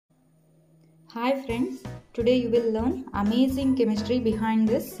Hi friends, today you will learn amazing chemistry behind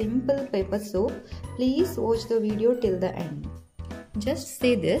this simple paper soap. Please watch the video till the end. Just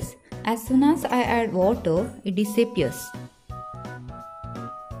say this, as soon as I add water, it disappears.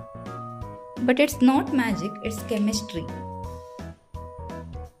 But it's not magic, it's chemistry.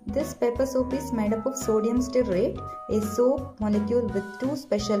 This paper soap is made up of sodium stearate, a soap molecule with two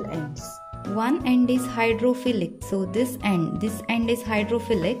special ends. One end is hydrophilic, so this end is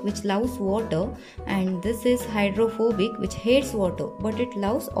hydrophilic, which loves water, and this is hydrophobic, which hates water but it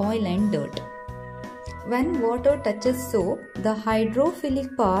loves oil and dirt. When water touches soap, the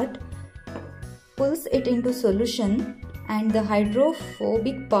hydrophilic part pulls it into solution and the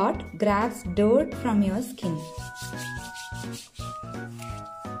hydrophobic part grabs dirt from your skin.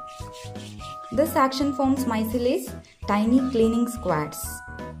 This action forms micelles, tiny cleaning squads.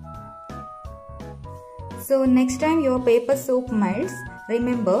 So next time your paper soap melts,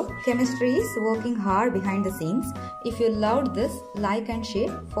 remember chemistry is working hard behind the scenes. If you loved this, like and share,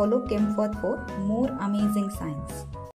 follow ChemForth for more amazing science.